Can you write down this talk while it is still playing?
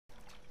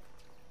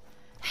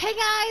Hey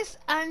guys,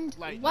 and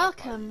Lighten up,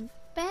 welcome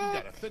buddy. You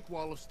back got a thick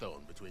wall of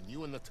stone between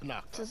you and the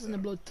Tanakh. to in the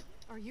blood.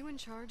 Are you in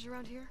charge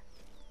around here?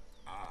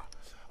 Ah,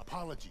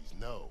 apologies,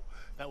 no.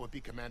 That would be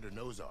Commander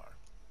Nozar.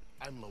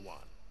 I'm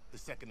Lawan, the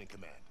second in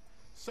command.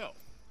 So,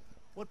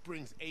 what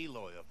brings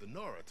Aloy of the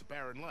Nora to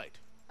Barren Light?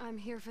 I'm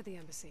here for the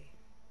embassy.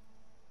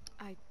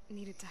 I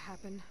need it to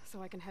happen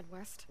so I can head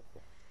west.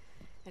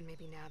 And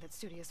maybe now that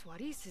Studious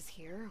Wadis is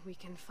here, we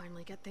can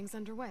finally get things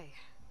underway.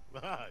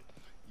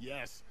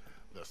 Yes,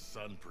 the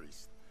Sun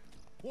Priest.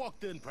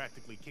 Walked in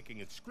practically kicking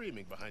and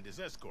screaming behind his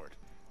escort.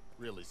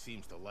 Really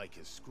seems to like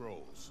his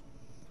scrolls.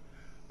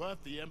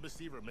 But the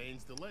embassy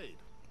remains delayed.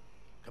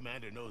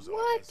 Commander Nozar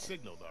has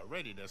signaled our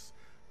readiness,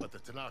 but the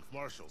Tanakh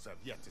marshals have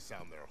yet to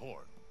sound their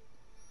horn.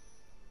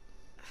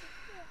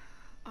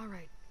 All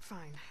right,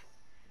 fine.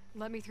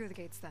 Let me through the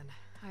gates then.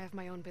 I have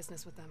my own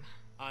business with them.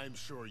 I'm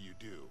sure you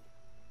do,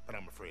 but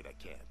I'm afraid I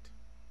can't.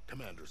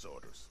 Commander's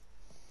orders.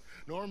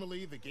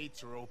 Normally, the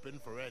gates are open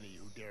for any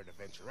who dare to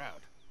venture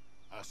out.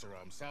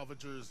 Asaram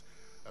salvagers,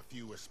 a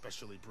few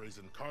especially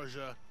brazen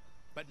Karja,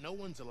 but no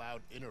one's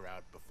allowed in or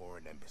out before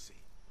an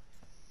embassy.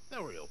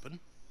 They'll reopen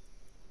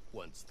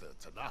once the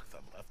Tanakh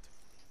have left.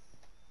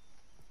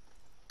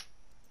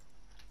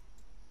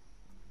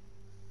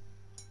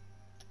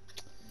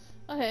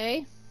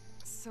 Okay.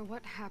 So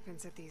what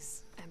happens at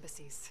these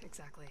embassies,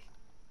 exactly?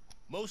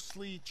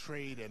 Mostly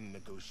trade and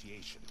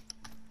negotiation.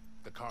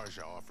 The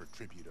Karja offer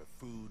tribute of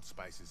food,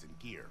 spices, and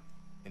gear.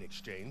 In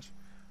exchange,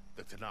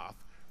 the Tanakh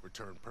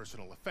return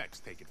personal effects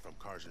taken from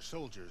Karja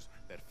soldiers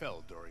that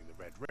fell during the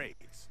Red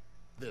Raids.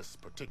 This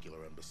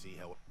particular embassy,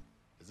 however,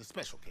 is a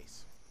special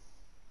case.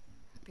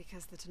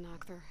 Because the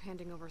Tanakh are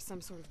handing over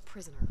some sort of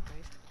prisoner,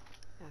 right?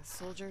 A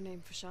soldier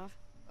named Fashav?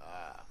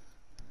 Ah,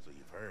 so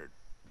you've heard.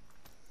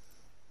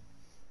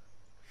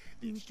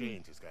 The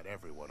exchange has got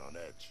everyone on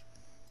edge.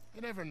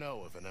 You never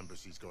know if an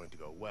embassy's going to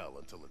go well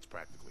until it's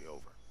practically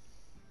over.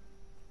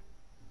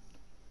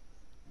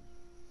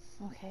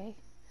 Okay.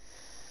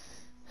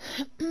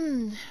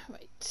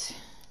 Right.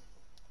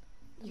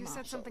 You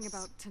said something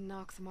about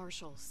Tanakh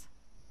marshals.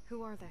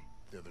 Who are they?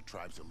 They're the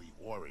tribe's elite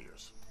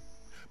warriors.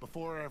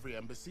 Before every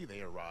embassy, they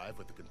arrive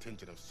with a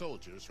contingent of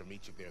soldiers from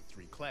each of their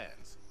 3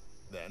 clans.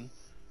 Then,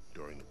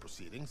 during the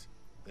proceedings,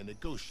 they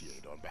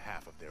negotiate on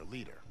behalf of their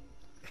leader.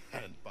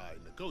 And by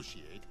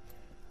negotiate,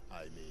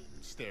 I mean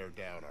stare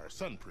down our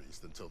Sun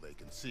Priest until they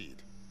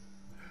concede.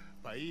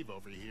 Paiv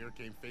over here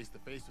came face to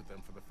face with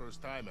them for the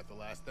first time at the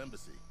last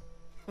embassy.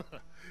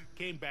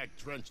 Came back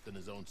drenched in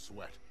his own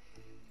sweat.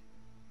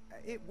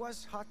 It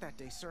was hot that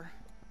day, sir.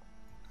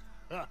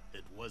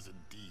 It was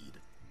indeed.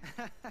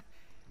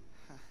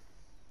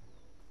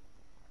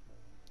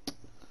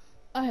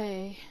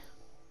 Okay.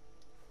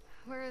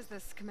 Where is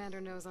this Commander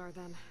Nozar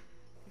then?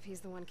 If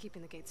he's the one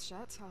keeping the gates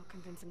shut, I'll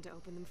convince him to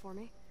open them for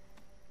me.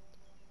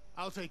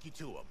 I'll take you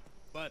to him,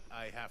 but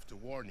I have to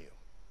warn you.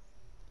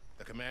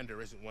 The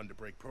commander isn't one to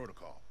break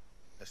protocol,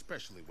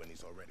 especially when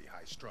he's already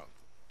high-strung.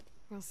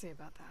 We'll see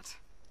about that.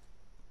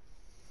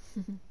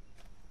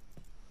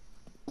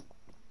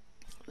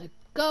 Let's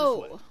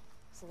go.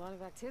 There's a lot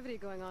of activity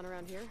going on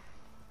around here.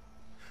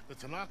 The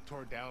Tanakh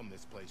tore down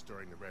this place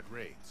during the Red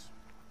Raids.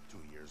 2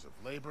 years of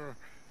labor,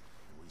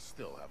 and we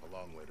still have a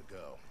long way to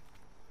go.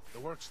 The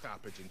work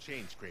stoppage and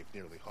chain scrape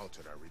nearly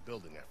halted our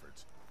rebuilding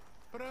efforts.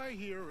 But I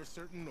hear a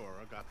certain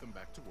Nora got them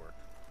back to work.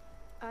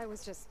 I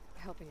was just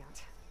helping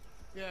out.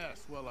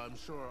 Yes, well, I'm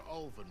sure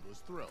Ulvin was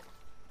thrilled.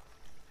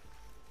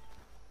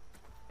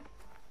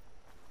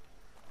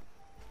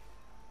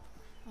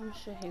 I'm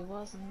sure he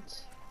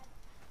wasn't.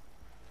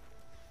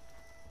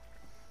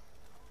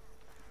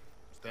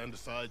 Stand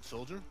aside,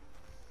 soldier.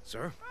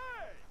 Sir?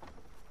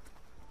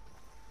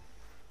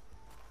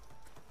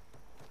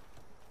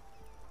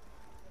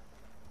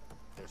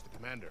 There's the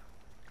commander.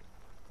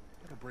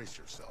 Better brace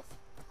yourself.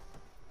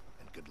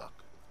 And good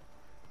luck.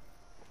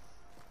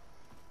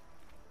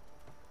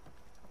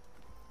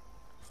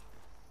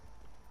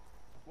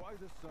 Why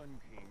the Sun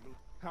King?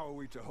 How are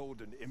we to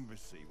hold an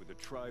embassy with a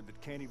tribe that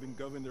can't even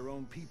govern their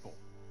own people?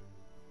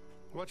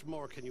 What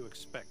more can you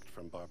expect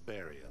from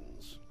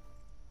barbarians?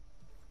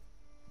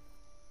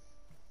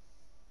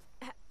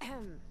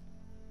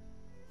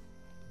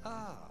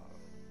 Ah.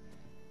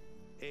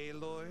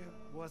 Aloy,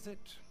 was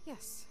it?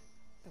 Yes.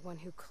 The one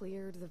who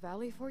cleared the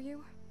valley for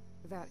you?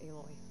 That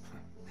Aloy.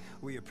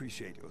 We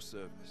appreciate your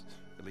service.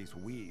 At least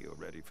we are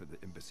ready for the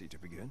embassy to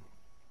begin.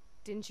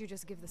 Didn't you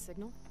just give the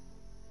signal?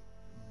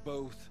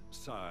 Both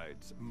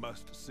sides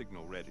must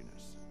signal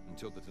readiness.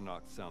 Until the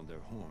Tanakh sound their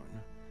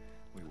horn,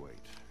 we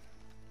wait.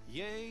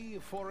 Yea,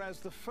 for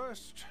as the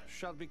first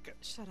shall be...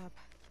 Shut up.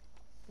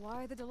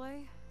 Why the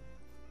delay?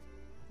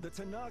 The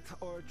Tanakh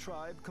are a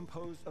tribe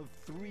composed of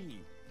 3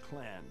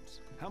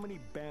 clans. How many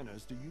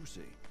banners do you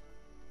see?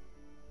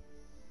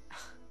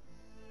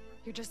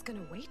 You're just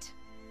gonna wait?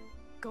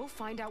 Go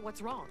find out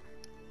what's wrong.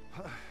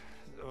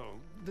 Oh,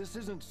 this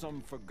isn't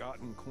some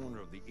forgotten corner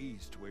of the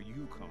East where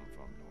you come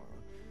from, Nora.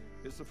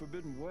 It's the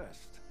Forbidden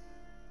West.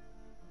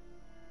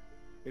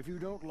 If you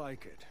don't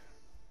like it,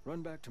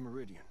 run back to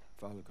Meridian,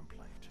 file a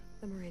complaint.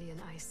 The Meridian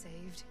I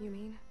saved, you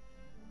mean?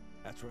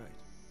 That's right.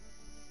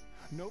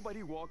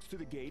 Nobody walks to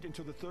the gate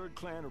until the third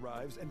clan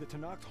arrives and the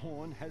Tanakh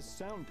horn has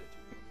sounded.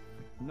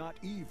 Not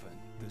even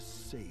the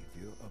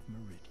savior of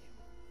Meridian.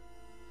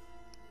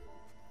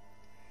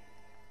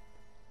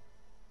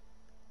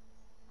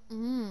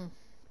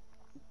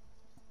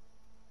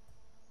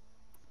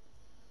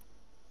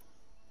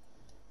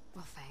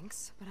 Well,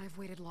 thanks, but I've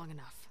waited long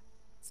enough.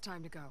 It's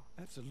time to go.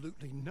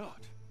 Absolutely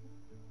not.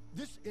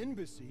 This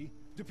embassy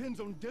depends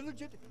on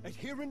diligent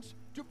adherence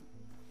to...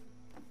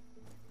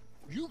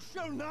 You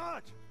shall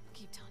not!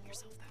 Keep telling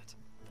yourself that.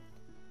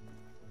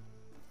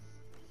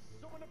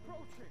 Someone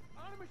approaching!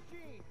 On a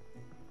machine!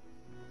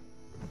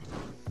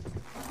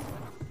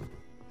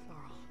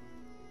 Varl.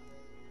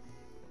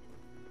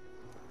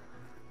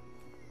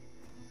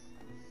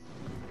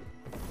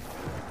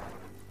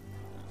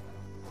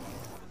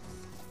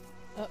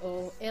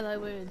 Uh-oh, Eli,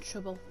 we're in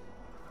trouble.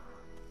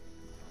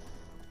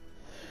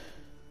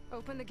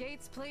 Open the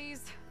gates,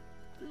 please.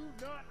 Do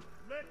not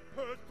let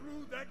her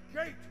through that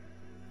gate!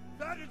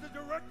 That is a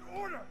direct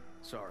order!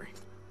 Sorry,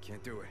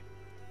 can't do it.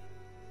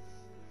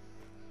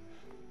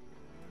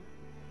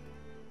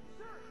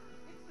 Sir,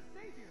 it's the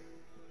savior!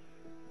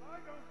 I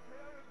don't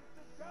care if it's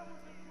the devil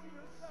between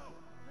herself.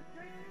 The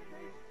gate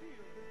stays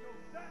sealed until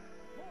that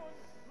horn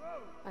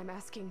blows! I'm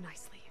asking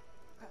nicely.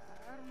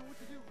 I don't know what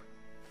to do.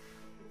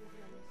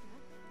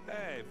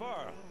 Hey,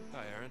 Varl.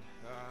 Hi, Aaron.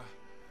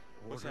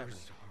 What's happening?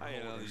 Orders are I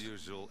know the orders.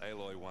 usual.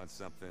 Aloy wants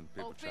something.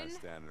 People try to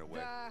stand in her way.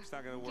 the It's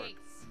not gonna work.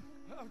 gates.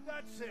 Oh,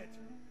 that's it!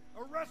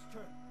 Arrest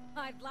her!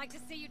 I'd like to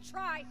see you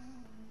try.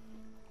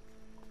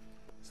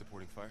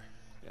 Supporting fire?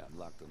 Yeah, I'm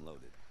locked and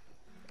loaded.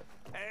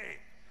 Hey,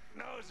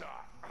 nose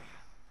off!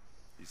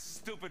 You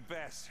stupid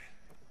bastard.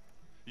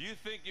 You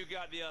think you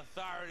got the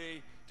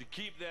authority to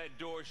keep that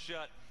door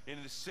shut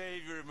in the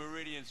savior of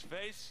Meridian's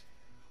face?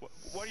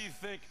 What do you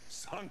think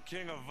Sun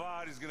King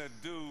Avad is gonna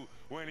do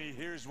when he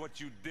hears what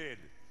you did?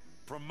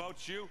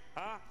 Promote you,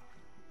 huh?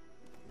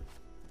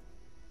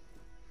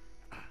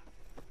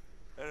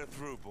 Let her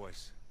through,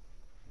 boys.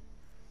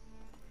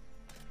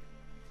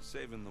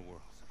 Saving the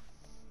world.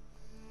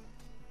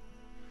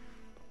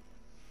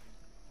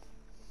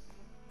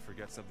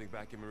 Forget something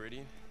back in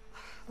Meridian?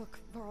 Look,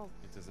 Varl,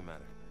 It doesn't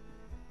matter.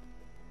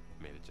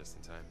 Made it just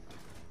in time.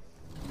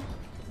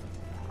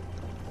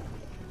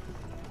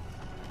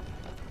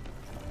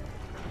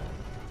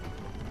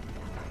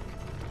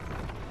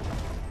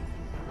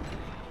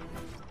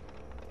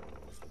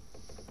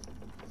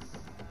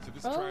 So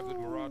this tribe that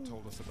Murad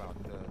told us about,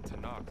 the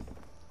Tanakh,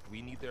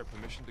 we need their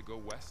permission to go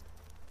west?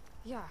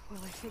 yeah, well,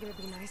 I figured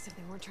it'd be nice if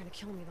they weren't trying to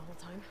kill me the whole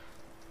time.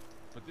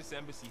 But this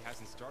embassy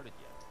hasn't started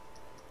yet.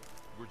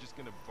 We're just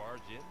gonna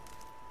barge in?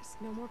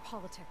 Just no more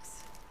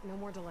politics. No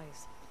more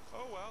delays.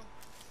 Oh well.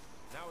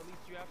 Now at least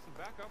you have some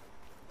backup.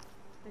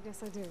 I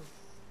guess I do.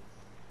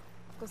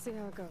 Go see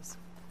how it goes.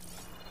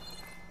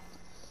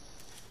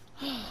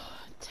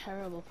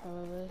 Terrible,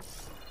 probably.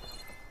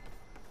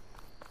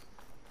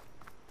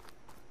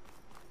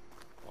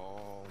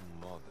 Oh,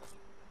 mother.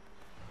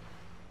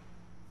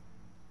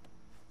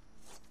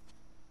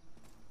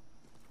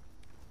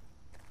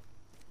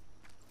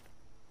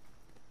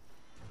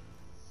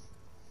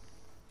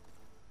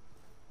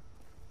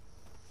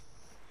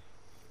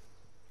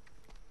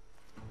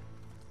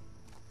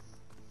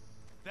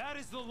 That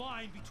is the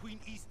line between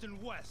East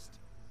and West.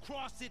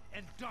 Cross it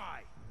and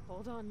die.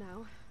 Hold on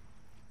now.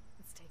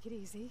 Let's take it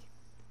easy.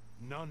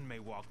 None may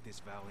walk this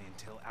valley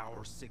until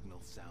our signal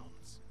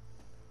sounds.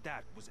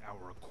 That was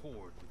our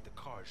accord with the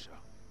Karja.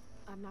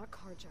 I'm not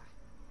Karja.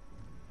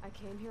 I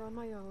came here on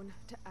my own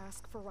to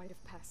ask for rite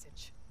of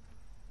passage.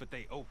 But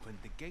they opened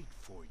the gate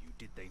for you,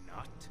 did they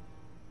not?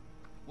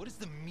 What is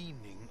the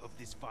meaning of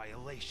this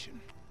violation?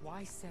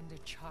 Why send a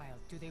child?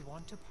 Do they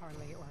want to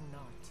parley or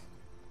not?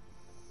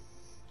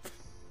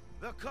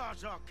 The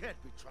Karja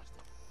can't be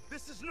trusted.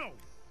 This is known.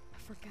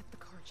 Forget the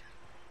Karja.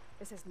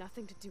 This has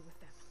nothing to do with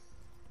them.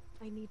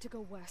 I need to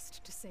go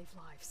west to save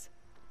lives.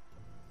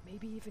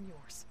 Maybe even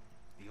yours.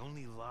 The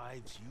only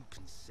lives you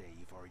can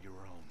save are your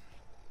own.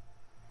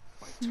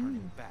 By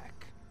turning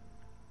back.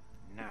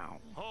 Now.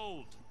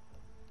 Hold!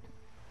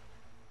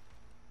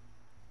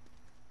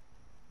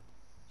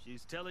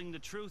 She's telling the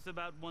truth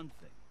about one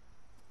thing.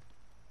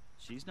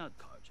 She's not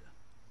Karja.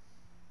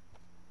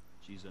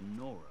 She's a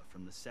Nora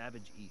from the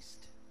Savage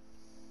East.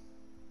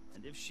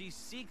 And if she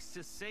seeks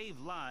to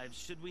save lives,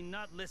 should we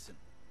not listen?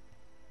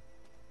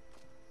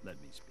 Let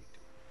me speak to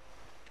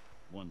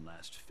her. One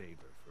last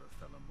favor for a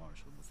fellow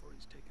marshal before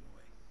he's taken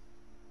away.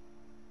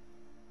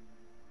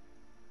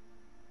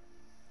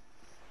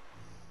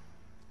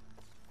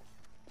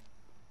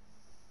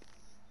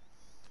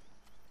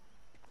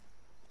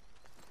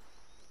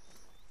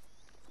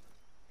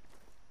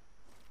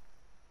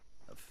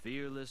 A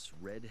fearless,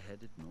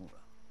 red-headed Nora.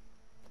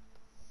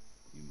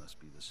 You must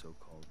be the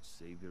so-called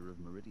savior of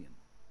Meridian.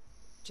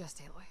 Just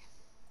Aloy.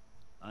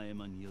 I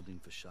am unyielding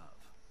Fashav.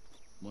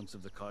 Once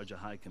of the Karja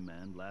High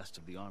Command, last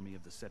of the army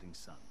of the Setting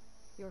Sun.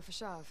 You're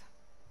Fashav.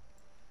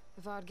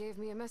 Avad gave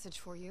me a message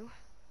for you.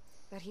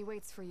 That he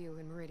waits for you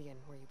in Meridian,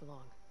 where you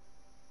belong.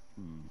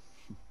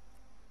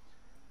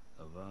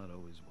 Avad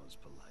always was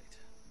polite.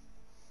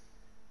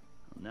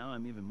 Well, now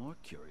I'm even more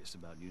curious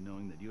about you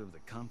knowing that you have the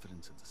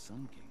confidence of the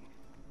Sun King.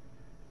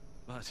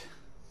 But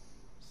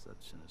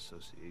such an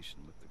association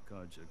with the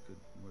Carja could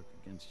work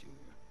against you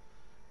here,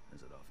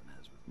 as it often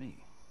has with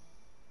me.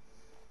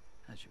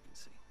 As you can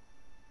see,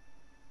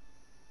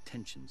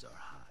 tensions are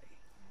high.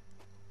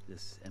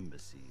 This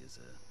embassy is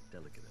a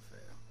delicate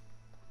affair.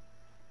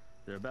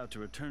 They're about to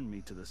return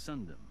me to the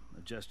Sundom,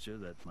 a gesture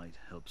that might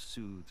help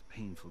soothe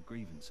painful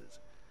grievances.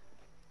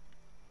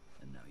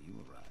 And now you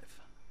arrive,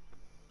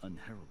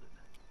 unheralded.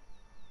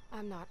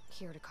 I'm not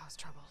here to cause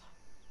trouble.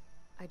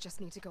 I just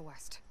need to go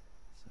west.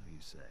 So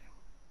you say.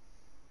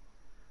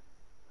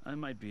 I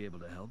might be able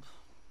to help,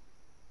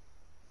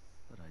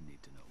 but I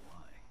need to know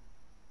why.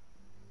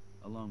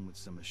 Along with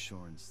some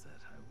assurance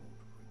that I won't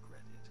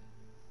regret it.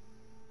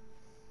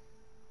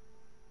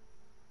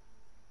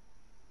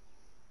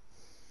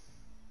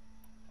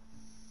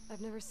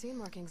 I've never seen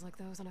markings like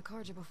those on a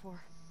Carja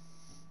before.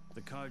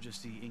 The Carja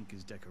see ink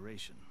as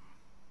decoration.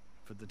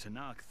 For the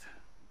Tenakth,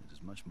 it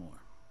is much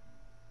more.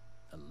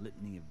 A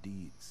litany of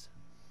deeds.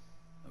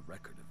 A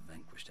record of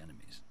vanquished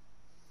enemies.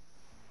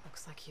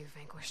 Looks like you've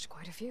vanquished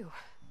quite a few.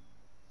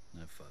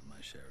 I've fought my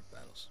share of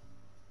battles.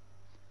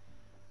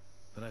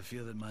 But I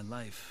feel that my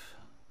life,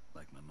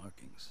 like my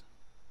markings,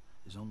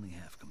 is only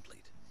half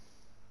complete.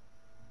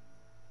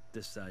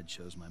 This side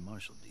shows my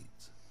martial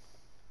deeds.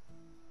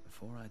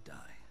 Before I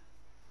die,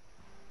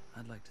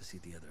 I'd like to see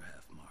the other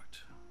half marked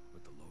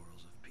with the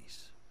laurels of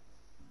peace.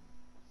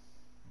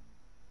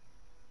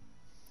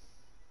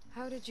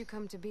 How did you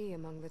come to be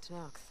among the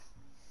Tenakth?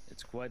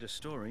 It's quite a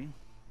story,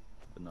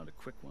 but not a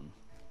quick one.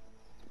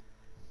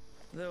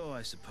 Though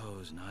I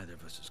suppose neither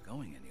of us is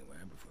going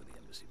anywhere before the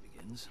embassy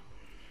begins.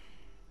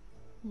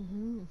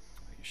 Mm-hmm.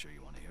 Are you sure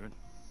you want to hear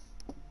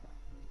it?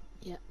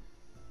 Yeah.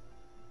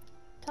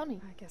 Tell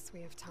me. I guess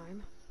we have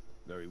time.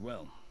 Very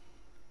well.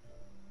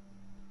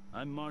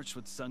 I marched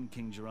with Sun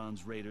King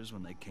Jiran's raiders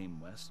when they came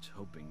west,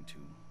 hoping to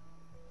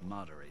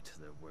moderate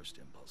their worst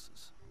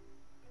impulses.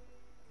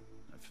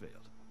 I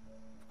failed,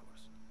 of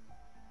course.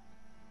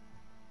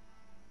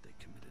 They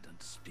committed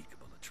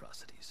unspeakable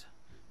atrocities,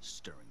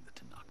 stirring the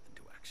Tenakth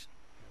into action.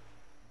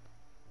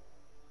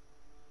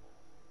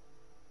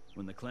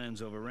 When the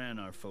clans overran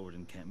our forward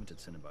encampment at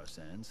Cinnabar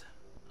Sands,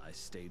 I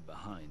stayed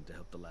behind to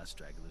help the last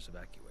stragglers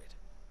evacuate,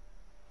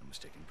 and was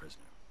taken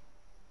prisoner.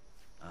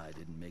 I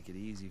didn't make it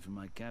easy for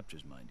my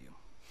captors, mind you.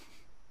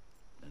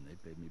 And they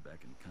paid me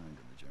back in kind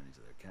on the journey to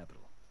their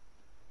capital.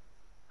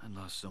 I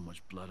lost so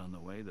much blood on the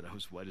way that I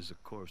was white as a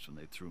corpse when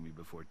they threw me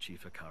before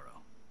Chief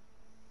Hikaro.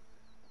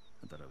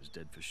 I thought I was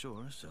dead for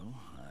sure, so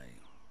I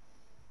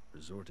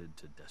resorted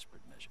to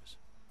desperate measures.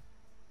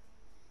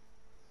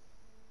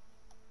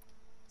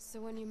 So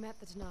when you met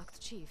the Tenakth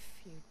chief,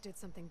 you did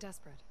something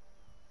desperate?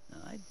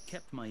 I'd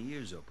kept my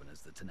ears open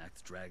as the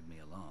Tenakth dragged me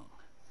along,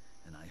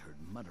 and I heard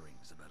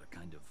mutterings about a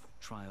kind of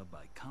trial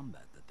by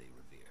combat that they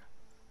revere.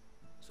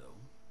 So,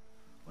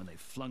 when they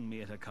flung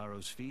me at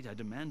Hikaro's feet, I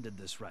demanded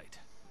this right,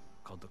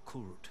 called the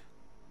Kulrut,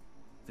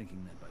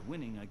 thinking that by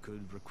winning I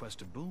could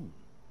request a boon,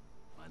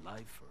 my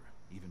life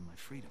or even my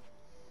freedom.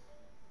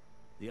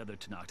 The other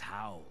Tenakth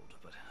howled,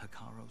 but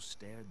Hikaro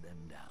stared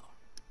them down,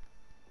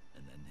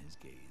 and then his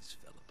gaze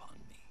fell upon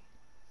me.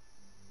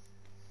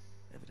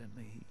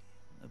 Evidently, he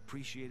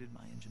appreciated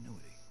my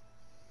ingenuity.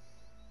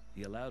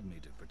 He allowed me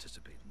to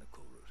participate in the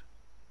Kulrut.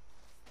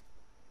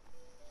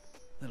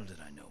 Little did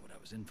I know what I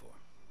was in for.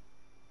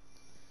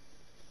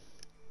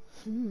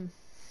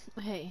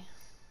 Hey.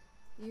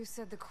 You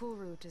said the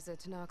Kulrut is a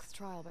Tenakth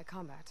trial by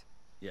combat.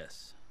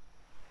 Yes.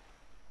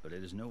 But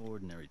it is no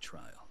ordinary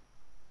trial.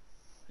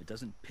 It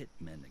doesn't pit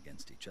men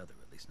against each other,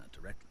 at least not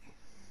directly.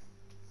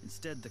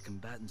 Instead, the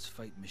combatants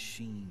fight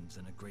machines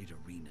in a great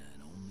arena,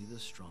 and only the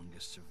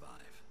strongest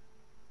survive.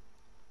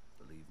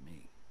 Believe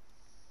me,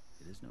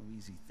 it is no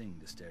easy thing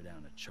to stare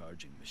down a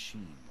charging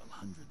machine while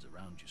hundreds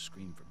around you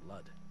scream for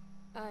blood.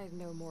 I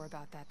know more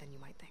about that than you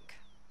might think.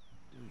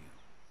 Do you?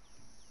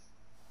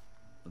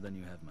 Well, then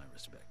you have my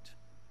respect.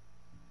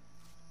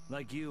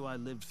 Like you, I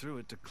lived through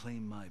it to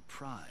claim my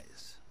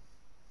prize.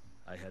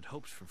 I had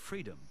hopes for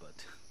freedom,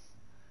 but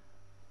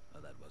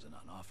well, that wasn't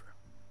on offer.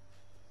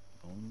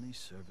 Only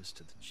service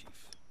to the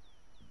chief.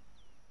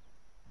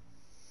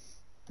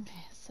 Okay,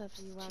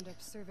 substitute. You wound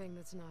up serving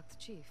the Tenakth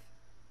chief.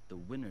 The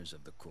winners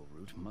of the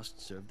Kulrut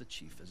must serve the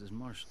chief as his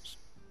marshals.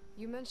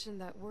 You mentioned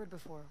that word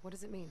before. What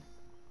does it mean?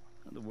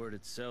 The word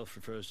itself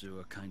refers to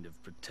a kind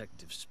of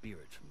protective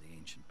spirit from the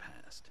ancient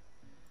past.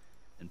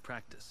 In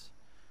practice,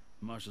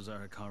 marshals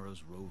are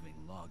Hikaro's roving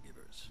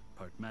lawgivers,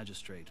 part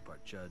magistrate,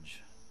 part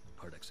judge,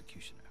 part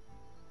executioner.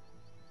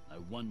 I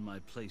won my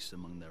place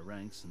among their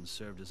ranks and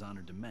served as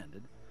honor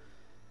demanded,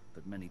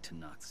 but many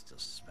Tenakth still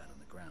spat on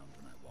the ground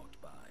when I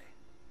walked by.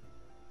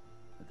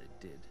 But they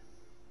did,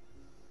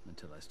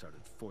 until I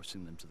started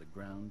forcing them to the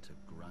ground to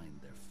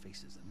grind their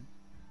faces in it.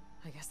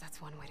 I guess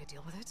that's one way to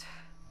deal with it.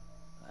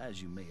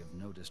 As you may have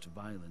noticed,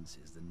 violence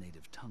is the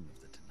native tongue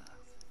of the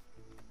Tenakth.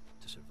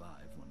 To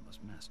survive, one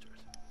must master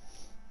it.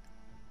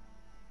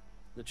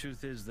 The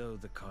truth is, though,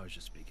 the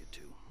Karja speak it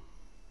too.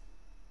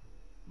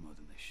 more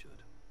than they should.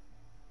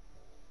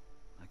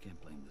 I can't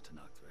blame the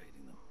Tanakh for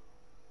hating them.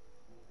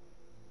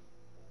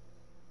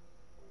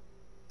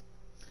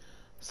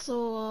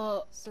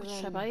 So, So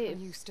then, Shall I? are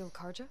you still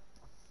Karja?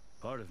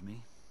 Part of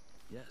me,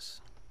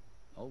 yes.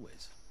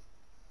 Always.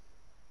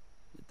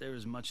 Yet there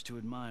is much to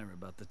admire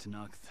about the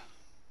Tanakh,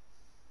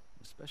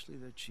 especially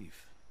their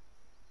chief.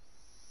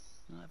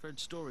 I've heard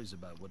stories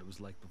about what it was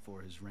like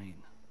before his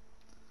reign.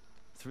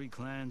 3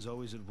 clans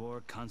always at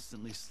war,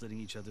 constantly slitting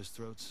each other's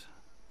throats.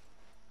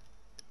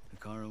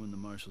 Hekarro and the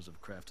Marshals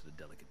have crafted a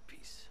delicate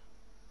peace.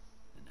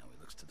 And now he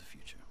looks to the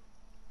future.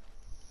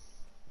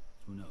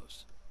 Who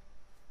knows?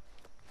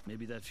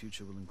 Maybe that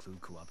future will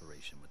include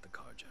cooperation with the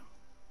Karja.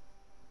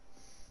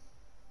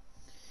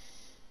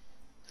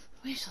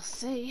 We shall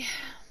see.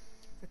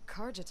 The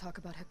Karja talk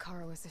about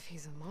Hekarro as if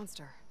he's a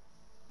monster.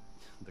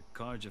 The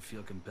Karja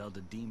feel compelled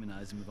to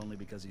demonize him if only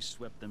because he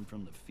swept them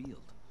from the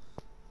field.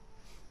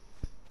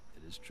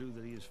 It is true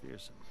that he is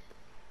fearsome.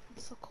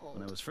 It's so cold.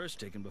 When I was first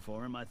taken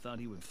before him, I thought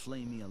he would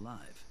flay me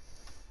alive.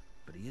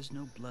 But he is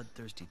no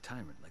bloodthirsty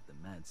tyrant like the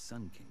Mad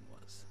Sun King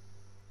was.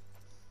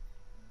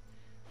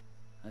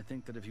 I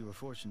think that if you were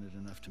fortunate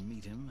enough to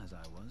meet him, as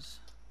I was,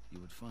 you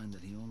would find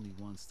that he only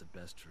wants the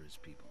best for his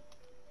people.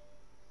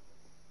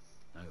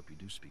 I hope you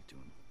do speak to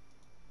him.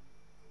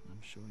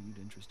 I'm sure you'd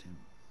interest him.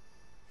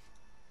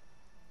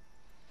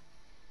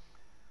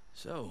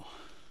 So,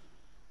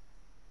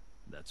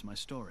 that's my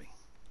story.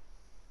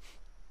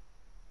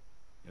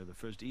 You're the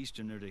first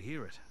Easterner to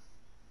hear it,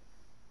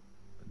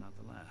 but not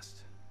the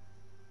last.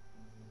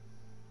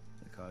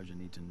 The Karja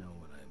need to know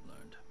what I have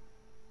learned.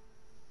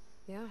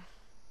 Yeah.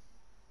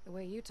 The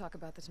way you talk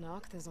about the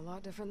Tanakh is a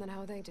lot different than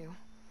how they do.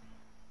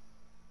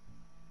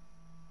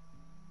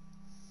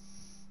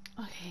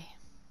 Okay.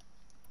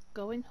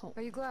 Going home.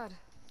 Are you glad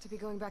to be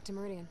going back to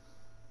Meridian?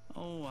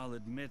 Oh, I'll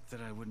admit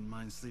that I wouldn't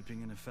mind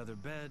sleeping in a feather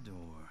bed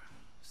or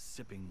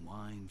sipping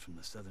wine from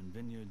the southern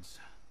vineyards.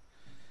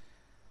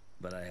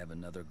 But I have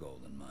another goal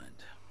in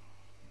mind.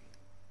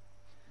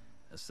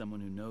 As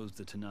someone who knows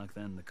the Tanakh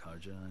and the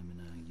Karja, I'm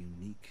in a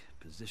unique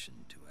position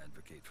to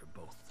advocate for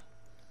both.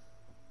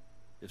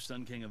 If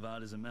Sun King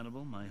Avad is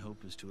amenable, my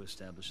hope is to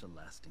establish a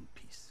lasting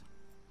peace.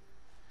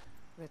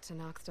 The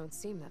Tanakh don't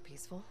seem that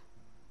peaceful.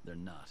 They're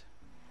not,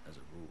 as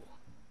a rule.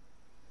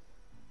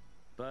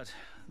 But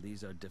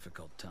these are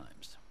difficult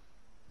times.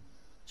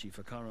 Chief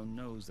Hekarro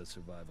knows that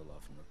survival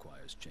often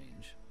requires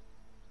change,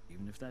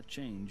 even if that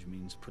change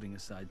means putting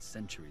aside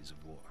centuries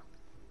of war.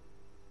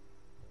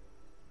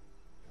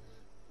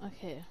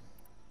 Okay.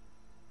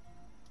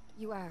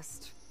 You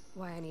asked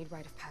why I need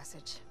rite of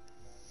passage.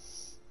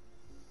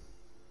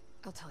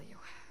 I'll tell you,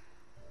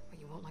 but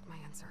you won't like my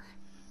answer.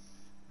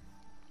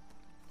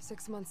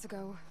 6 months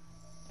ago,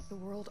 the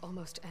world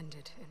almost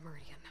ended in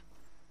Meridian.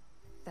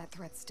 That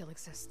threat still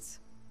exists.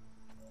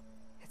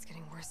 It's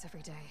getting worse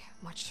every day,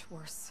 much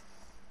worse.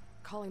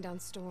 Calling down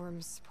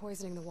storms,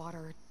 poisoning the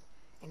water,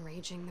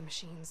 enraging the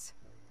machines.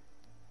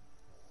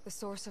 The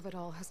source of it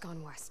all has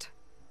gone west,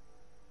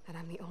 and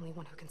I'm the only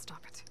one who can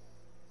stop it.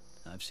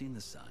 I've seen the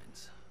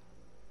signs.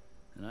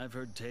 And I've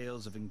heard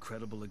tales of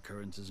incredible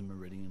occurrences in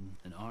Meridian,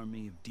 an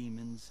army of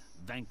demons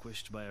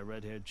vanquished by a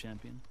red-haired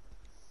champion.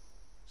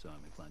 So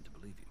I'm inclined to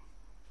believe you.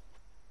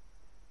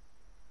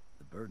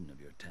 The burden of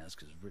your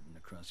task is written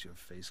across your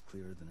face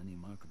clearer than any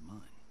mark of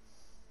mine.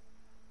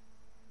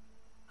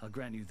 I'll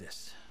grant you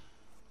this,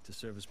 to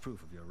serve as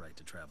proof of your right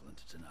to travel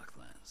into Tanakh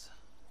lands.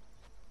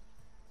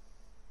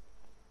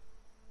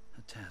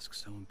 A task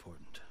so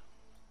important,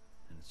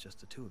 and it's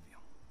just the 2 of you.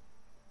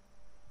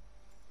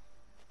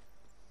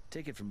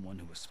 Take it from one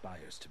who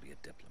aspires to be a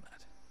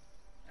diplomat.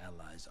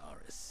 Allies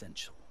are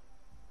essential.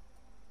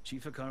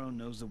 Chief Hekarro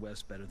knows the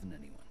West better than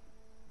anyone.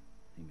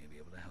 He may be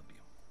able to help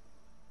you.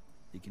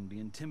 He can be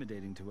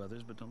intimidating to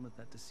others, but don't let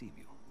that deceive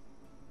you.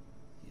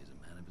 He is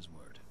a man of his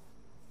word.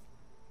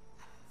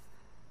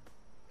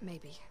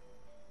 Maybe.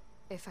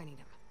 If I need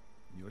him.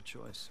 Your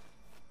choice.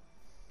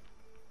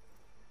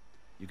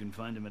 You can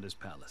find him at his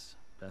palace,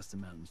 past the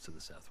mountains to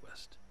the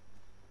southwest.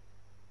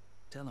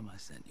 Tell him I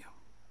sent you,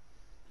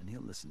 and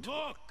he'll listen to it.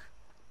 Look!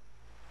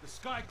 The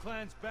Sky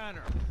Clan's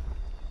banner.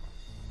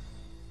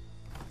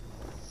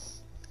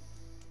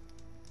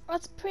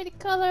 What's pretty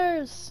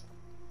colors?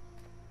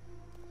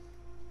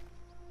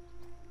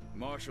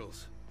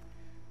 Marshals.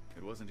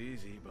 It wasn't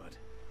easy, but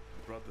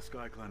I brought the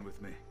Sky Clan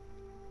with me.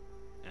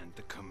 And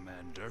the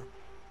commander?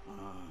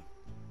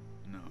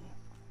 No.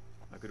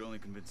 I could only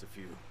convince a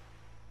few.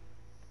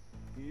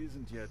 He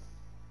isn't yet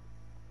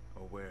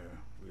aware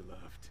we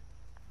left.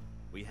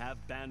 We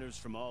have banners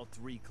from all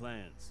 3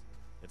 clans.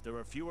 If there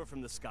are fewer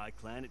from the Sky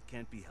Clan, it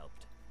can't be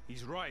helped.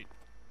 He's right.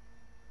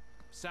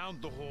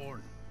 Sound the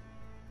horn.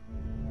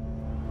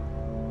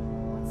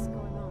 What's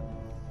going on?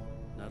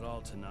 Not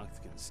all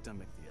Tanakh can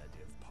stomach the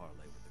idea of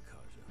parley with the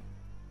Karja,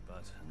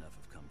 but enough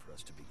have come for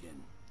us to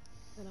begin.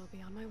 Then I'll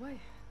be on my way.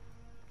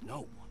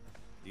 No.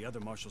 The other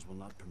marshals will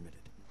not permit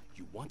it.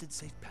 You wanted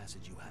safe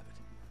passage, you have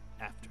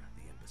it. After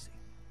the embassy.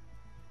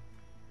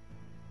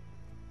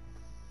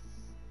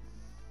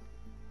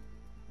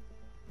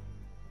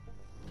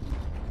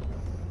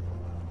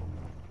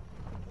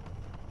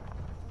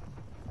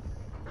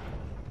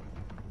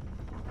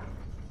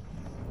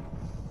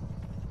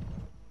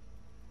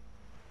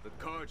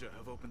 Karja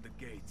have opened the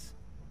gates.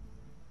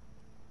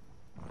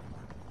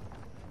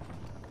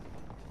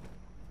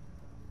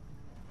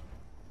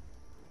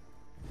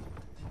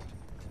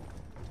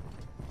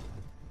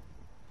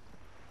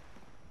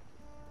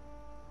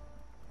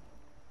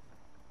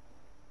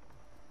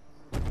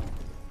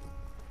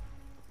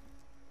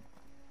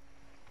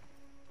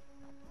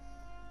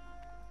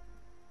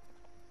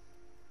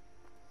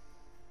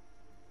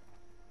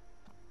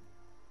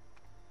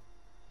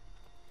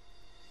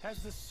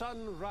 As the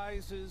sun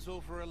rises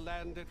over a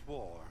land at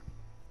war,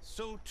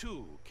 so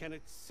too can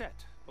it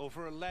set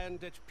over a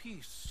land at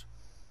peace.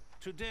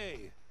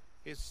 Today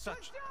is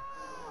such...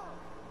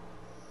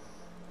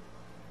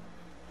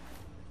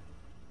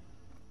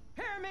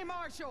 Hear me,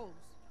 marshals!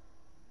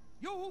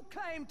 You who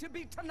claim to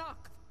be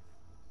Tanakh!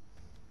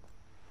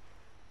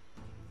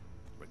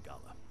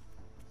 Regala.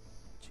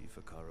 Chief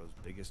Akaro's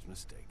biggest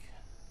mistake.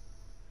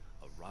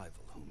 A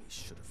rival whom he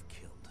should have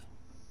killed.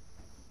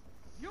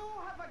 You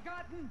have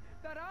forgotten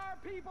that our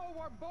people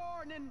were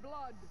born in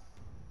blood.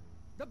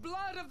 The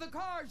blood of the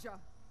Karja.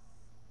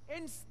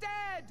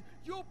 Instead,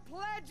 you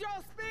pledge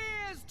your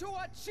spears to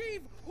a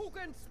chief who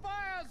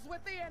conspires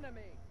with the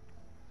enemy.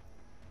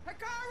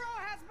 Hikaru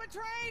has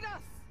betrayed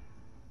us!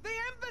 The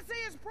embassy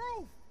is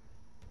proof!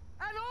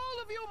 And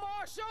all of you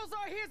marshals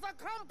are his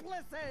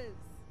accomplices!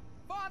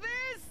 For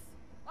this,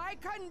 I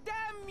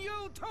condemn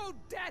you to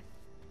death!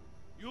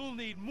 You'll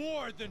need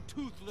more than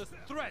toothless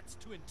threats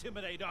to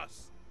intimidate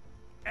us.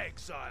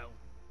 Exile.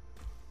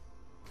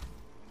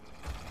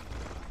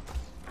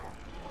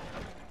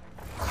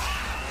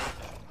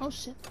 Oh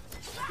shit.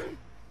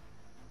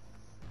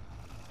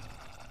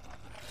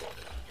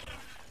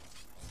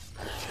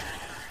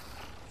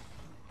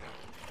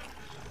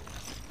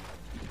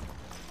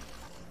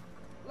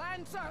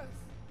 Lancers!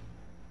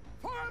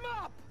 Form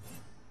up!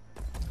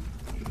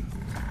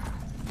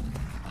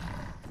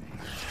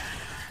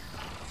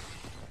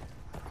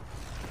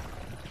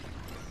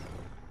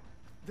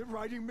 They're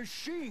riding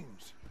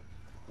machines.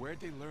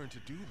 Where'd they learn to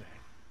do that?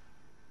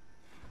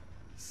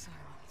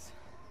 Silence.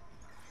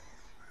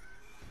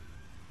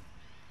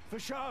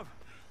 Vashav!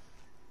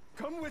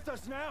 Come with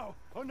us now,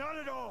 or not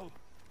at all!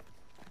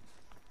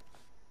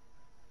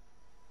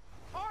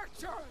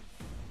 Archers!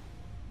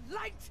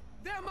 Light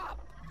them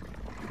up!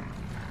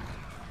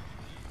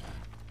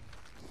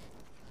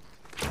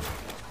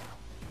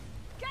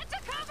 Get to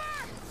cover!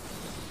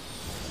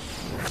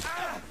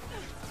 Ah!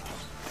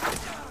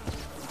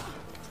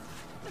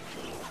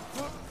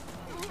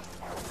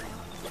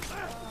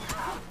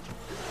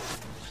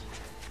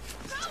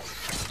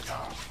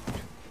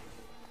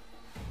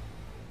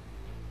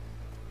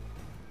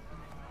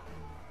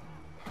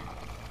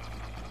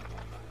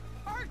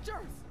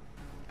 Archers!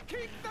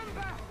 Keep them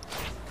back!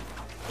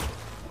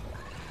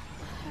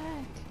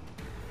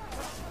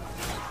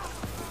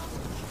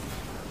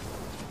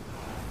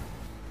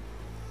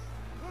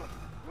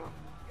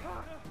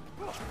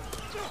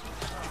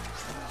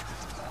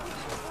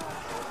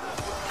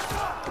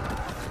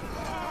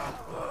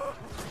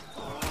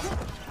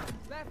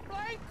 Left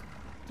flank!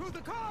 To the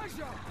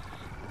Karja!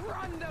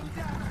 Run them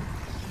down!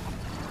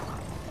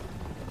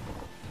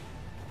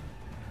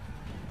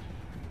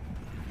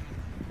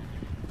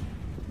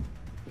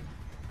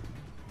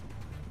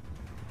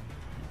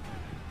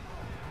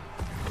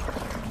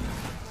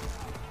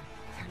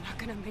 They're not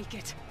gonna make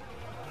it.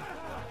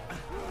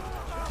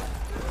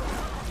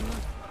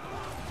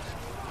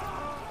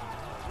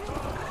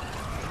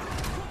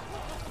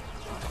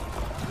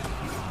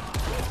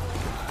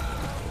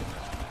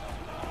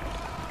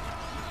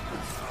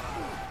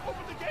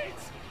 Open the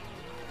gates!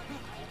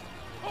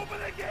 Open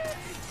the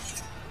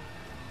gates!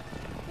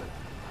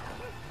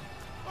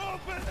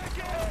 Open the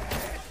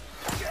gates!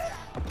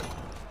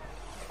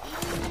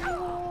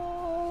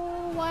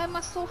 Oh, why am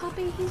I so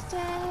happy he's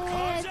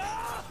dead?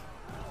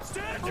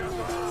 Stand your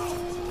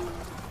ground!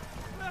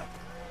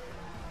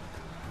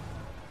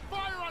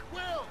 Fire at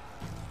will!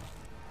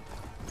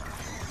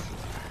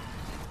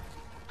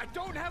 I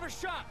don't have a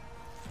shot!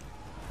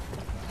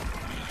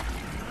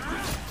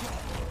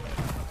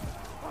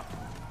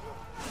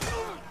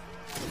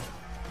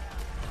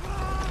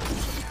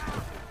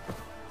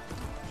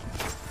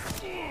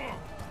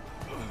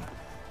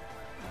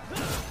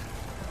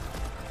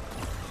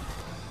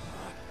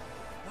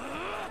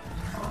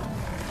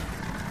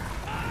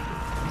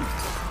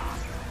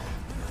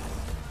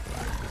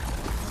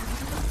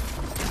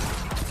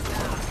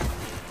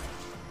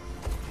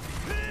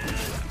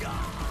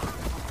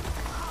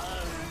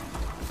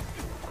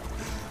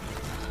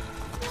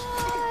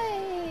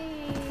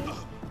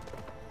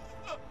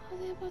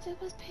 It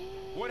was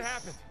peace. What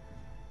happened?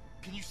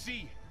 Can you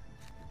see?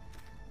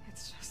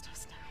 It's just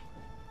us now.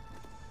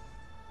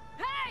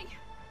 Hey!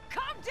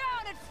 Calm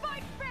down and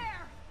fight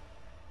fair!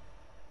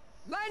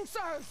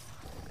 Lancers!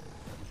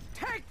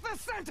 Take the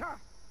center!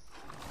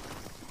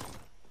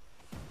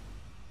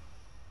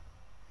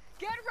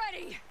 Get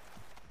ready!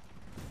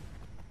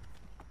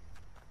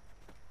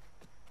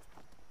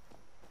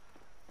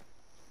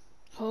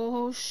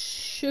 Oh,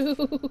 shoot!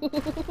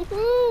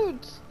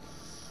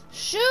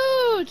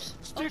 Shoot!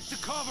 Stick to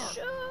cover!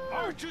 Shoot!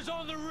 Archers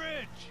on the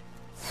ridge!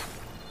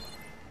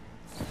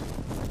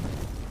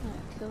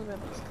 Kill the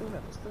rebels, kill the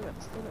rebels, kill the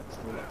rebels, kill the rebels,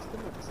 kill the rebels, kill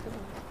the rebels, kill the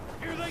rebels.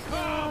 Here they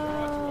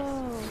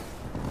come!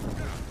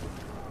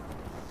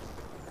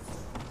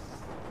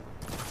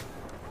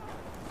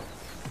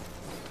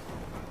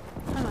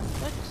 Come on,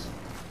 switch.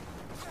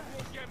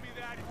 Won't get me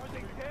that. Are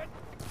they dead?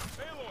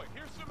 Aloy,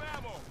 here's some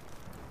ammo.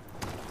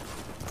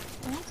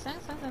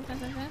 Thanks.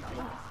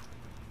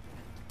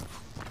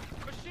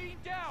 Machine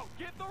down!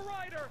 Get the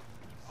rider!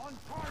 On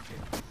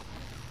target!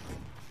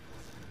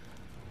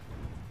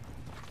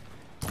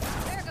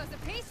 There goes a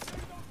piece.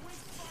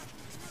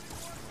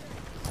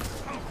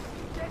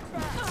 Get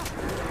back!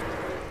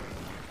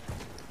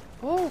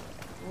 Oh!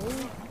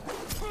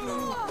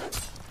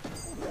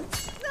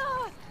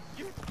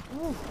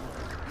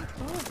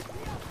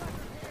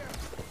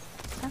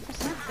 Time for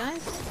snap,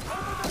 guys.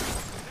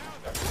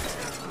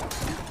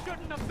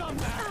 Shouldn't have done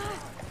that!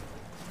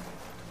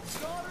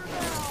 Got her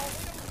now!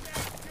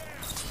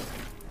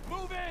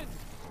 Move in!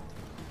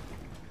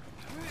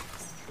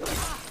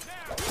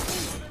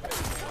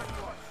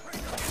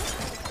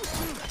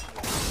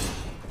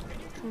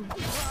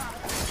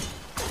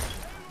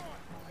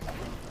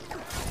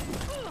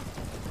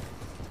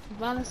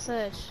 Valor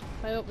search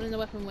by opening the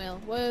weapon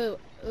wheel. Whoa!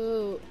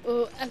 Oh!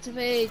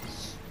 Activate!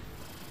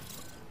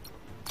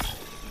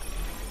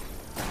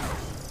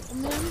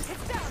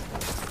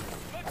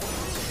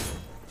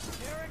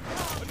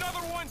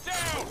 Another one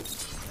down!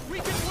 We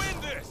can win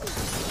this!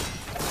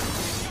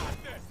 We got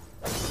this!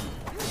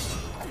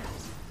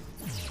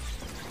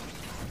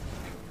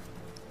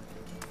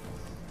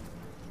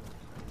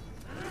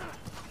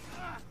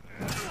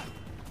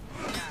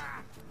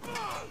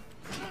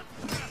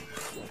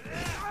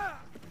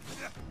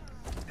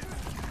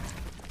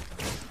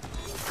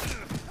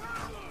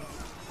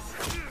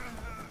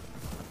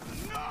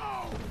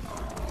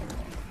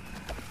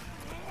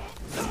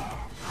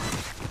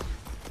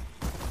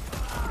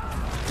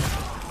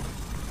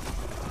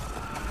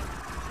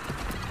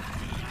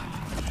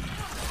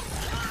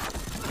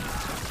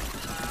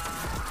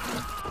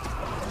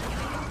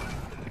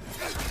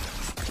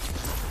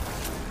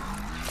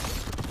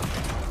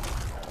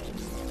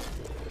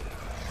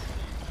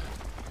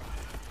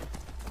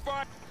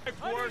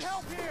 I need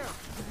help here!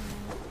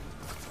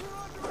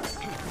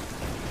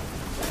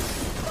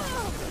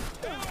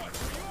 Aloy,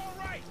 are you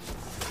alright?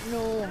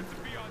 No.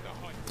 Be on the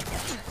hunt.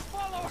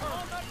 Follow her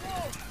on that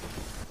road!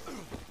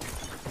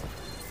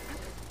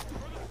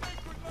 For the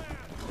sacred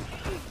land!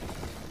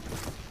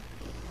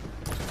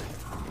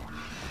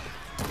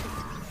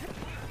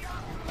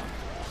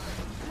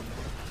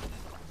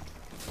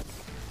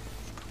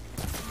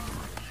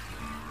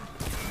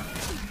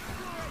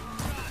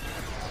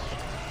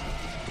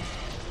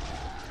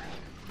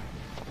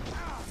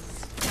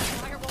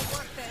 Fire will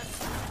work this.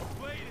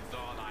 Blade is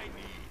all I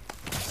need.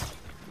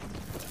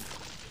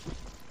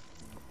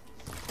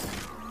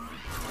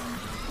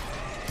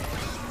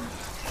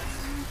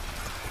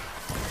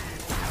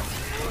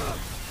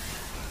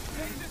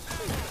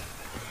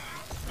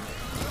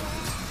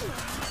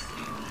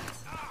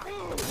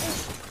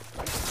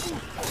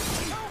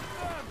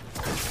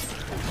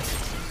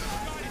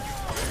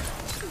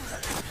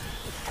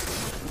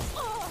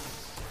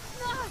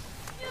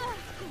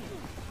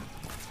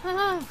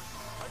 Haha!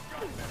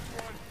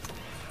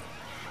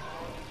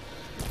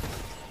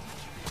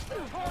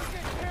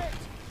 Target hit!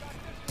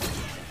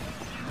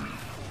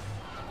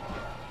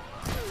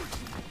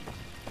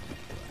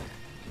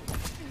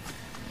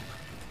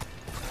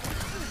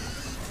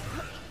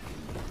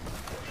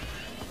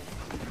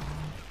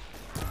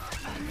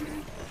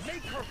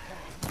 Make her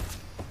pay!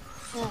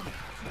 Oh,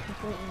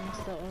 completely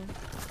missed that one.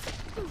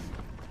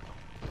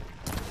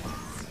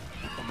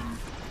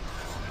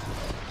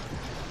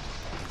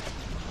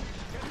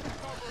 Get to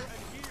cover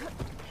and heal.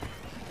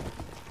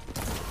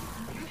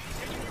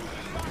 Can you use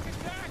this back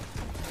attack?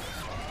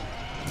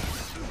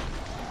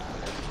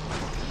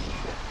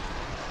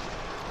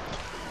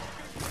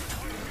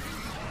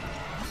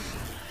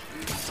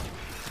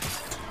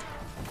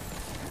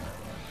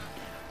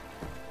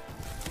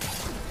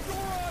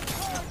 You're on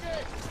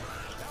target!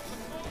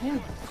 Yeah.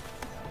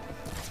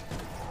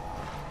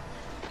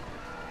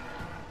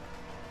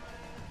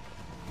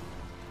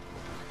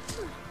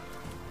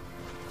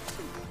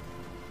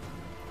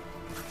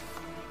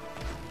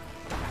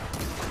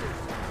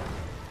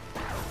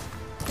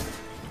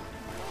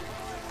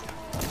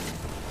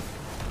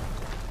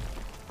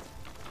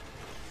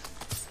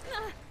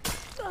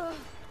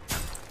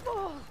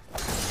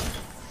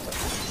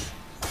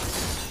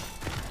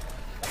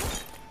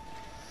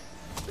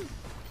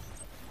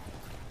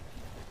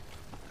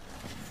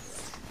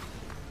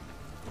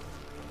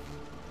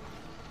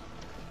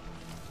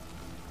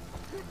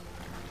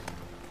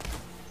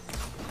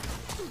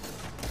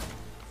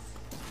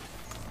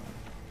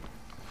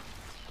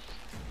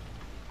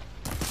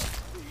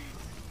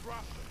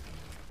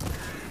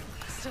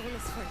 Still in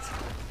this fight.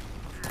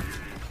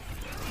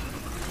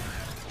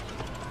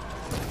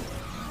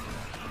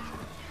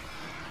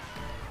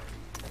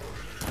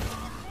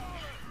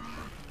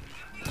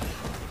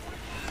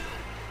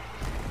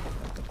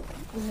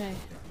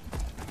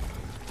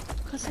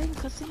 Cussing,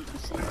 cussing,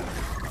 cussing.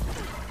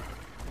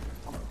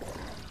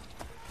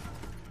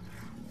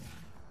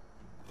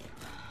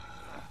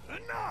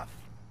 Enough!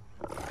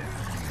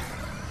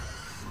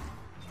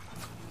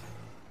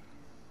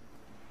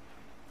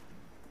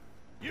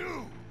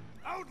 You,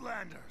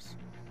 Outlanders!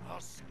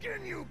 I'll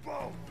skin you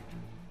both!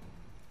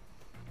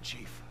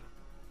 Chief,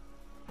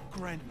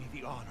 grant me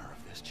the honor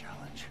of this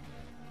challenge.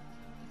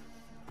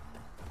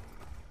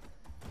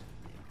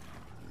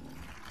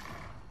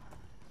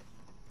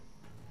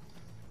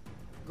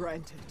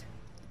 Granted.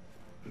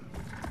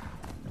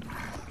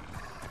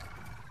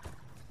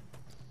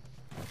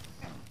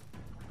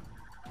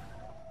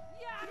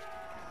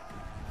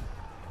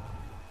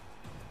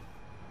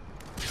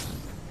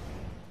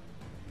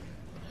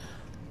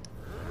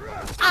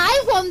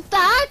 I want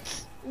that!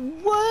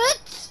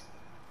 What?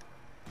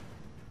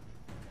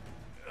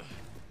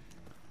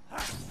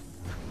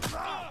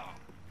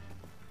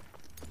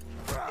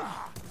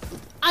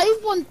 I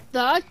want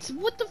that!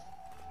 What the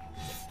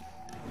f—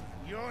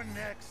 You're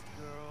next,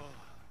 girl.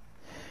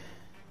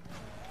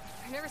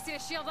 I've never seen a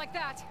shield like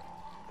that.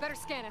 Better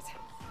scan it.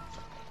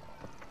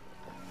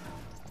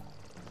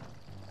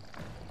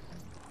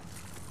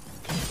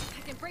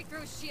 I can break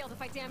through a shield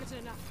if I damage it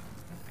enough.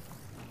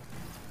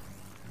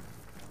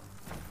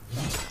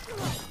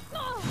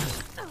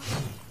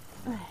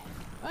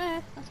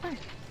 Alright, that's fine.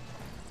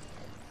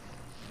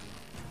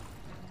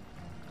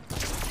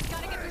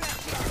 Gotta get through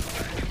that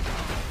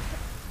shield.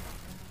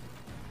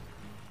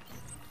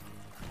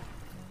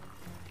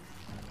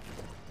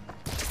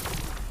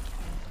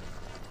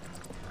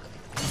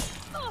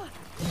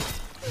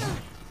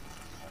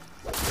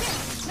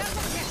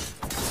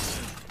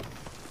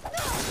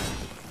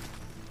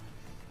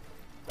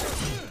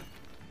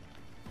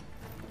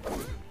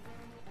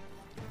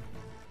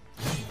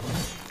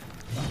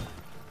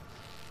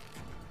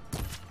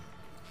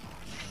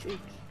 Shoot.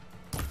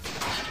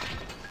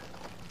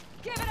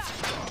 Give it up!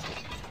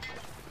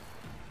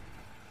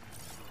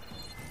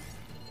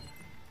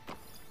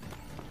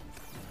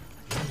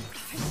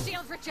 His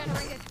shield's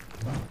regenerated.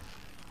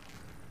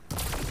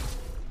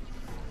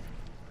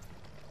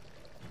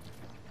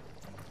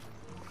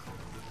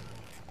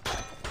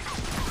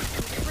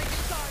 Break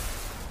his guard.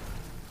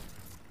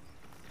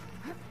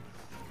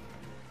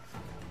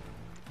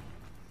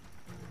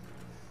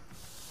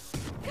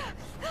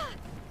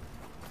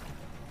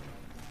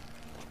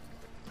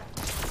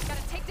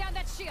 Gotta take down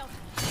that shield.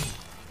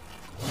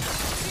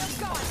 Shield's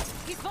gone.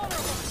 He's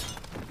vulnerable.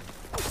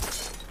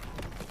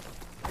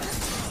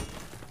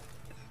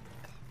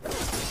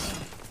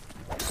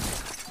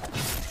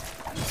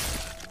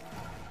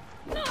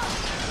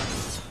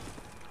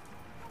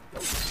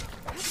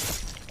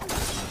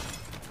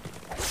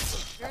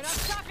 You're not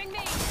stopping me.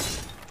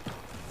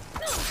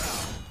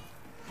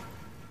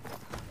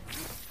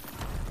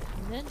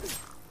 And then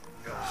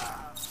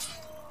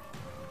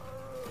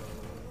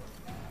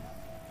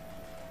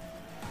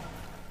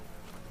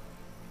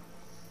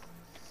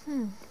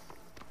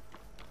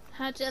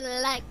how'd you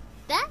like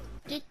that?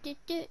 Do do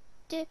do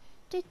do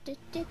do do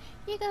do.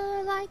 You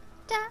gonna like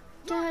that?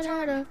 Da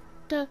da da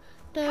da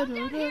da da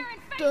da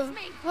da.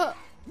 Oh,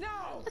 No!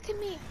 look at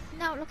me!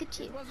 Now look at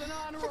you! It was an Look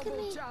at honorable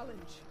me!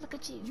 challenge. Look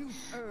at you! You've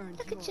earned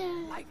Look at your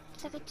you! life.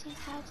 Look at you!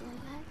 How'd you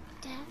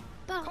like that?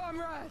 Boom!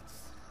 Comrades!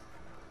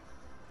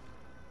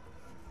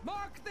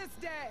 Mark this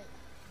day!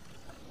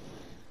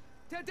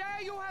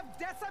 Today you have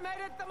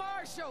decimated the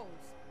marshals!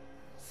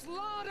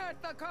 Slaughtered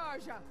the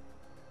Karja!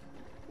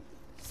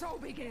 So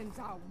begins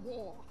our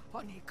war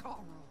on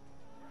Hikaru.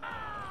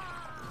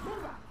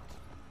 Move out!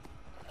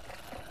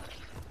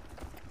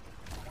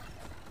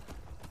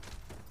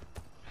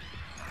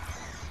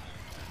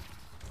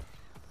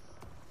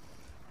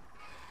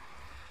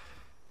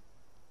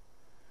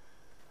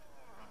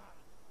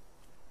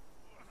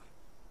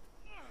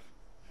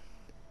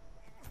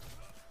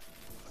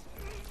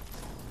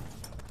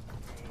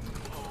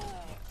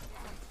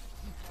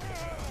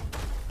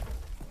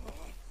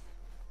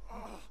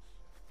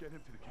 Get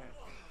him to the camp.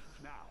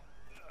 Now.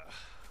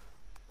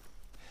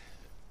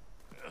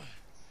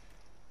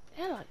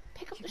 Aloy,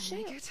 pick up the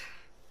shield.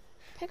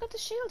 Pick up the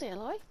shield,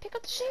 Aloy. Pick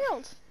up the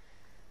shield.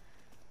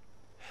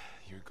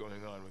 You're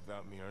going on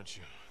without me, aren't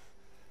you?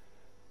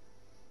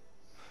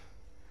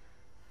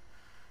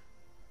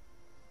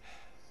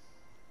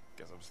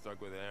 Guess I'm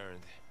stuck with Aaron.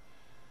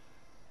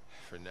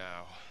 For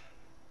now.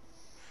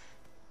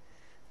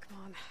 Come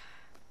on.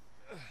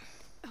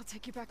 I'll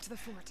take you back to the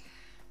fort.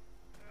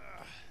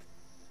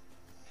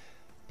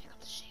 Pick up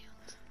the shield.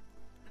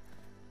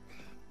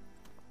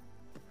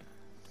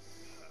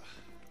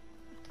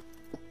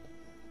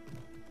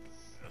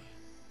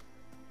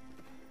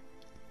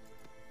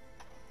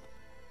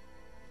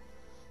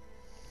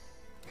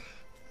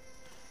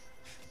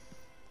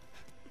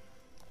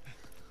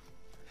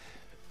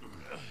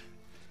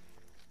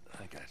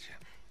 I got you.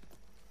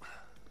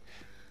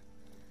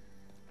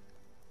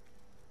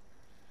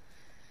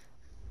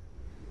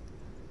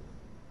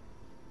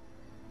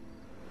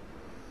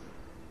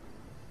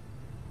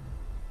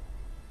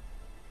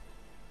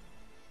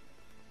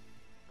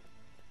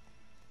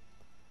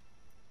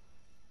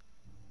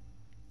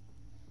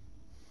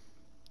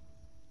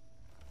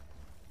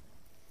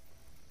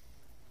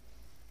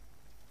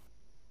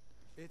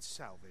 It's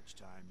salvage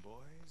time,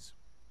 boys.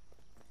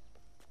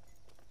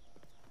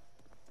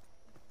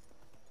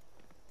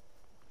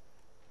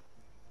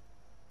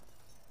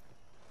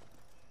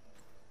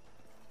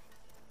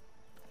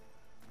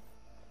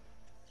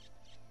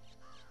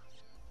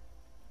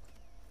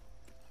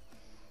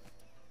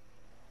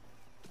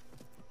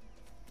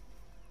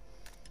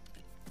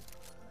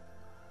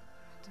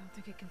 Don't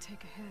think it can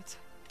take a hit.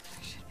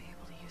 I should be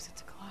able to use it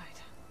to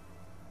glide.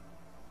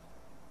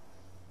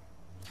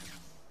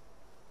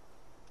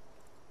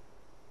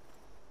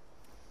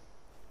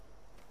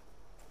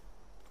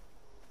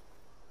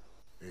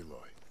 Aloy.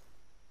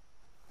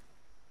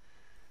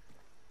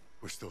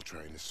 We're still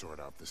trying to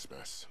sort out this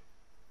mess.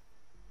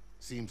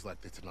 Seems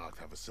like the Tenakth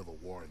have a civil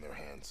war in their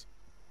hands.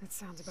 That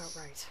sounds about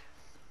right.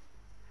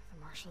 The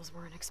Marshals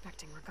weren't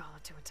expecting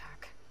Regala to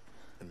attack.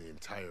 And the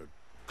entire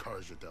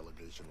Karja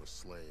delegation was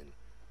slain.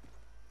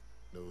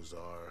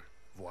 Nozar,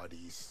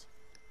 Voidis,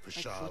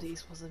 Pashav.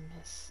 Voidis was a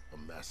miss. A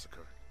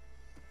massacre.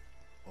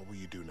 What will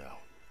you do now?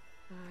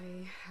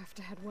 I have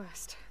to head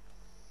west.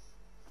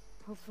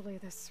 Hopefully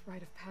this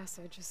rite of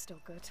passage is still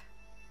good.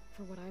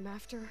 For what I'm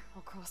after,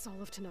 I'll cross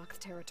all of Tenakth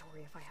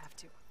territory if I have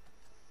to.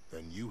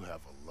 Then you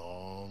have a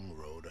long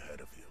road ahead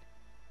of you.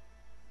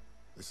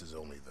 This is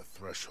only the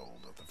threshold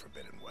of the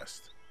Forbidden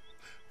West.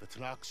 The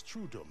Tenakth's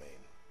true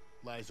domain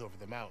lies over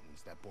the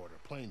mountains that border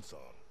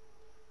Plainsong,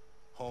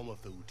 home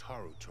of the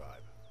Utaru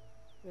tribe.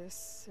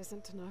 This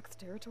isn't Tenakth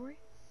territory?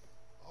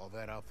 All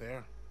that out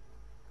there?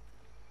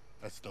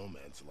 That's no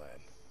man's land.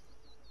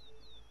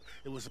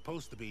 It was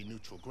supposed to be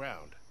neutral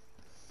ground,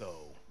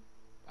 though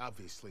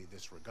obviously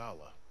this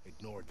Regala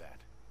ignored that.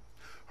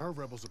 Her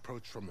rebels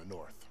approached from the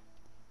north,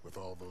 with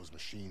all those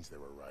machines they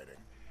were riding.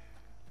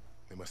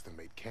 They must have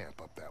made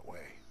camp up that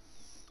way.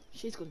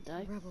 She's gonna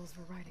die. The rebels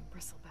were riding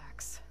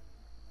bristlebacks.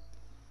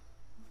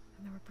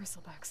 And there were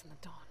bristlebacks in the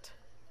Daunt.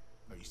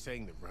 Are you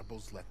saying the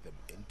rebels let them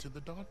into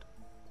the Daunt?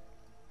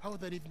 How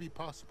would that even be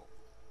possible?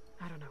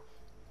 I don't know.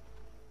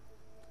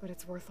 But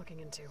it's worth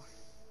looking into.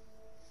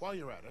 While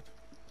you're at it,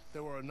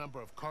 there were a number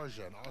of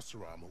Karja and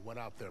Oseram who went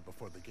out there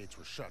before the gates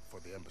were shut for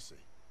the embassy.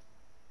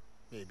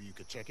 Maybe you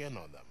could check in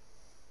on them.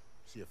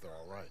 See if they're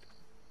all right.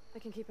 I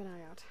can keep an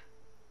eye out.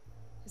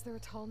 Is there a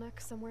tall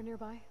neck somewhere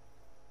nearby?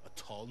 A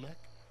tall neck?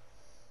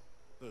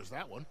 There's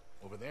that one,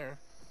 over there,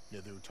 near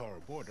the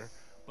Utaru border.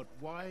 But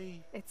why?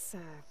 It's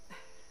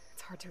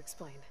hard to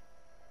explain.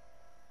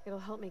 It'll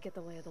help me get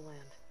the lay of the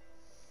land.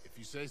 If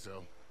you say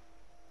so.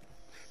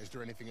 Is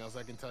there anything else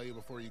I can tell you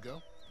before you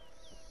go?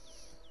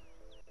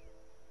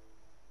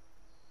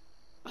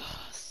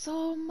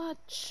 So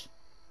much.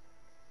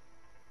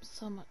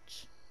 So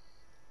much.